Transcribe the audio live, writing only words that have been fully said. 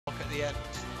the end.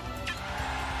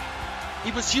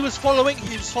 He was following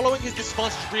his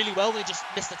disadvantage really well, and he just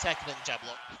missed the tech and then the jab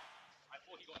lock.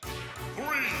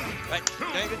 Right,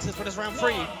 going into this one is round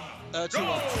 3. 2-1.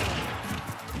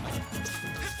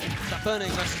 That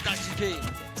burning versus DAT-team.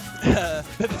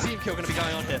 Bit of a team kill going to be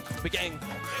going on here. We're getting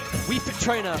Wii Fit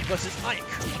Trainer versus Ike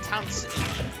on Town City.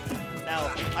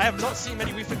 Now, I have not seen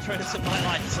many Wii Fit Trainers in my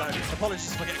life, so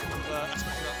apologies for getting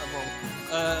aspects of them wrong.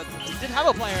 We did have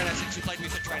a player in Essex who played Wii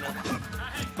Fit Trainer,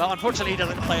 but unfortunately he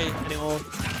doesn't play anymore.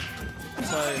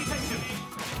 So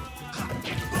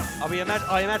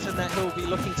I imagine that he'll be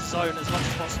looking to zone as much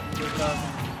as possible with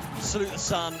Salute the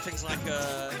Sun, things like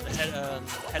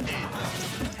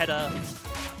header,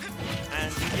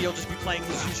 and he'll just be playing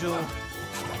his usual,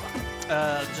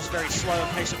 just very slow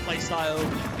and patient play style,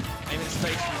 aiming his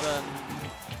face with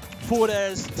forward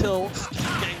airs, tilts,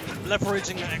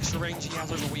 leveraging that extra range he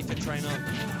has over Wii Fit Trainer,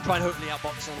 trying to hopefully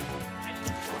outbox him.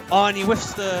 Oh, and he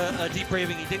whiffs the deep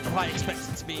breathing. He didn't quite expect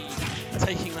it to be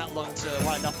taking that long to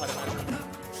wind up, I'd imagine.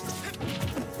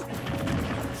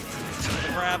 So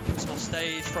the grab, puts him off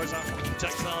stage, throws out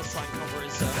projectiles, try and cover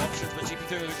his options, but GP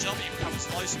doing a good job. He recovers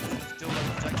close, he doesn't deal with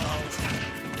projectiles.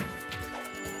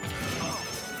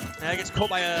 Now he gets caught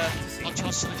by a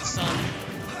uncharged Salute the Sun.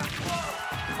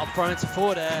 Up thrown into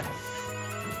forward air.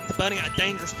 They're burning at a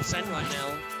dangerous percent right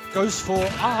now. Goes for,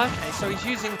 okay, so he's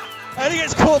using, and he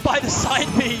gets caught by the side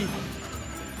B.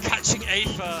 Catching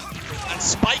Aether and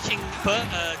spiking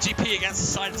GP against the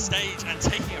side of the stage and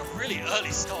taking a really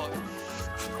early stock.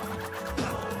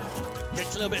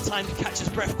 Gets a little bit of time to catch his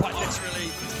breath quite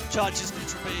literally. Charges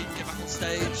neutral B, get back on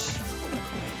stage.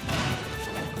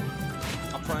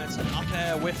 Up thrown into an up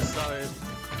air, whiffs though.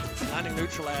 Landing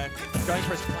neutral air, going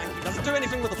for his plank. He doesn't do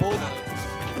anything with the ball though.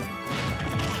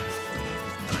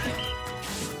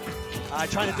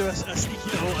 Trying to do a sneaky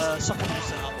little soccer ball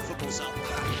setup, or football setup.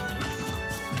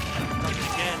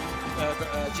 Again,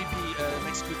 GP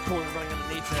makes a good call and running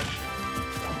underneath it.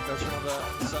 Goes for another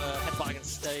headbutt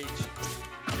against the stage.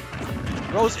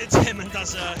 Rolls into him and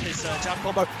does his jab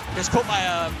combo. Gets caught by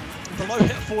the low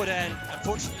hit forward air and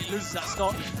unfortunately loses that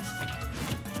stock.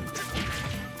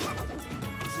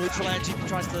 Neutral air, GP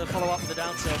tries to follow up with the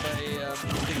down tilt, but he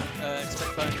didn't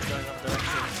expect Burning going that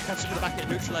direction. Catches him with the back air,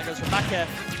 neutral air, goes for back air.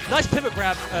 Nice pivot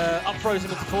grab, up throws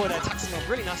him into forward air, attacks him a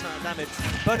really nice amount of damage.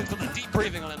 Burning's got the deep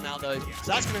breathing on him now though, so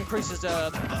that's going to increase his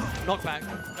knockback.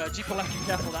 GP will have to be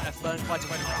careful that if Burning finds a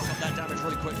way to wrap up that damage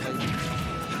really quickly.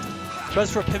 Goes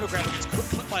for a pivot grab and gets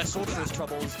clipped by a sword for his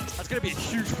troubles. That's going to be a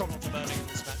huge problem for Burning in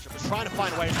this matchup. He's trying to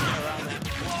find ways to get around that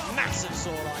massive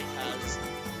sword Ike has.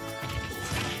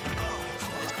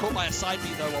 Caught by a side B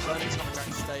though while Burning's coming back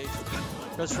to stage.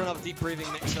 Goes for another deep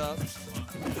breathing mix up.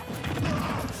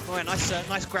 Oh yeah,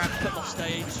 nice grab, put him off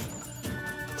stage.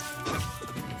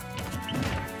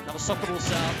 Another soccer ball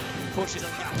setup. Unfortunately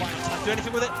doesn't get quite enough time to do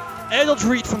anything with it. Air dodge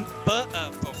read from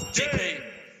GP.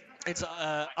 It's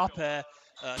up air.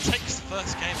 Takes the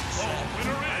first game of the set.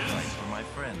 For my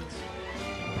friends.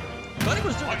 Burning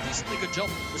was doing a decently good job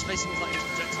with spacing his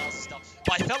projectiles and stuff,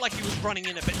 but I felt like he was running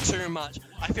in a bit too much.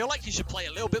 I feel like he should play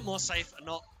a little bit more safe and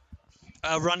not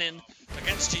run in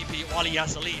against GP while he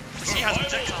has the lead. Because he has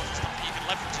projectiles and stuff that he can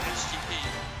leverage against GP,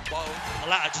 while the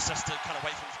latter just has to kind of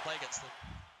wait for him to play against them.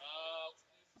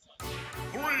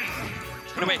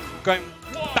 Anyway, going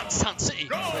back to Town City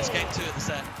for this game 2 of the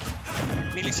set.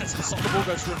 Immediately sets up a soccer ball,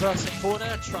 goes to reverse it forward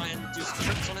there, try and do some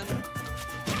tricks on him.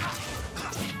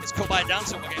 It's caught by a down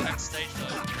tilt, we're getting back to stage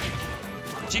though.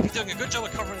 GP doing a good job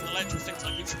of covering the ledge with things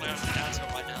like neutral air and down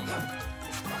tilt right now.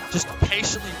 Just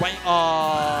patiently wait.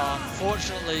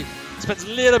 Unfortunately, spends a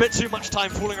little bit too much time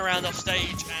fooling around off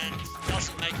stage and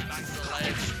doesn't make it back to the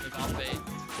ledge with RB.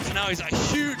 So now he's at a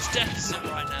huge deficit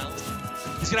right now.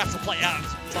 He's going to have to play out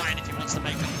his mind if he wants to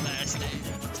make it to the air stage.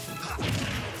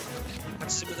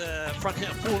 Catches him with a front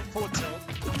hit forward tilt.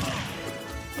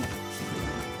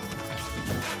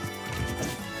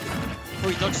 Oh,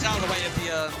 he dodges out of the way of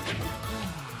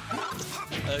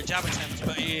the jab attempt,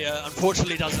 but he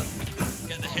unfortunately doesn't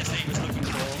get the hits that he was looking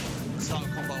for. Start a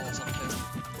combo or something.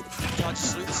 Charges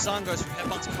Salute the Sun, goes for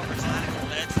headbutt to cover his land on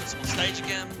the ledge, puts him on stage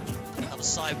again. Another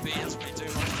side B, that's what he do.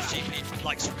 GP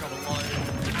likes to recover low.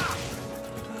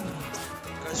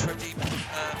 Goes for a deep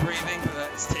breathing,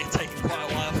 but it's taking quite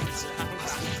a while for it to happen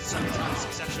because so many times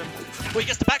in succession. Well, he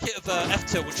gets the back hit of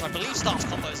F-tilt, which I believe starts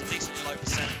combos at decently low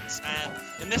percents, and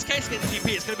in this case against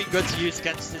GP, it's going to be good to use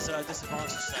against his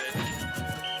disadvantage stage.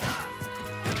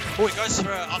 Oh, he goes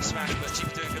for an up smash, but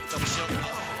GP doing a good job of shielding him.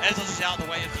 Air dodges out of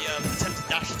the way of the attempted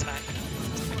dash attack.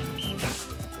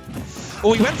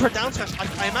 Oh, he went for a down smash.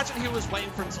 I imagine he was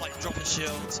waiting for him to like drop his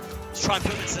shields to try and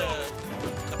put him into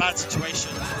a bad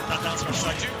situation with that down smash. So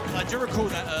I do recall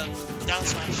that down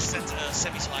smash sent a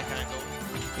semi-spike angle.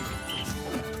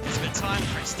 It's a bit of time,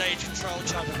 great stage control,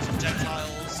 charging some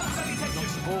projectiles,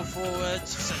 knocks the ball forward,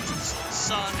 sent to the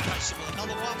sun, catches him with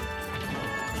another one.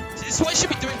 So this is what he should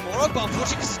be doing more of, but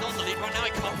unfortunately because he's not in the lead right now,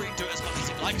 he can't really do it as much as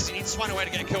he'd like, because he needs to find a way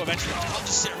to get a kill eventually. He can't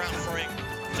just sit around throwing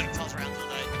projectiles around all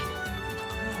day.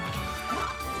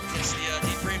 Gets the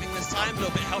deep breathing this time, a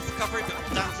little bit of health recovery, but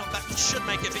more damage on back, should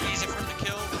make it a bit easier for him to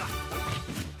kill.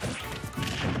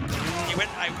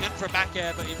 I went for a back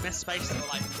air, but he missed space, or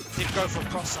like didn't go for a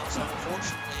cross up, so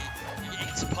unfortunately he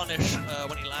gets a punish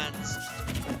when he lands.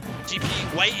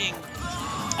 GP waiting.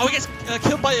 Oh, he gets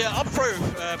killed by up throw,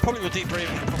 probably with deep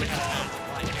breathing, probably had a hand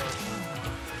right here.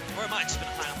 Or it might have just been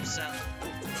a high percent.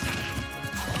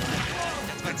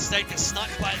 Gets back to stage, gets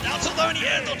sniped by it. Now to low in the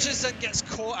air, dodges and gets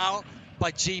caught out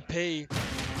by GP. 2-0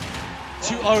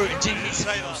 in GP's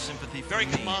favour. Very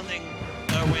commanding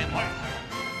win.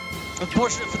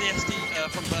 Unfortunate for the SD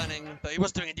from Burning, but he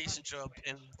was doing a decent job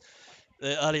in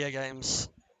the earlier games.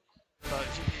 But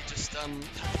GP just had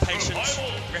the patience,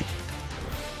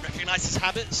 recognised his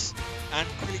habits, and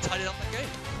really tidied up that game.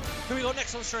 Who we got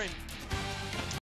next on stream?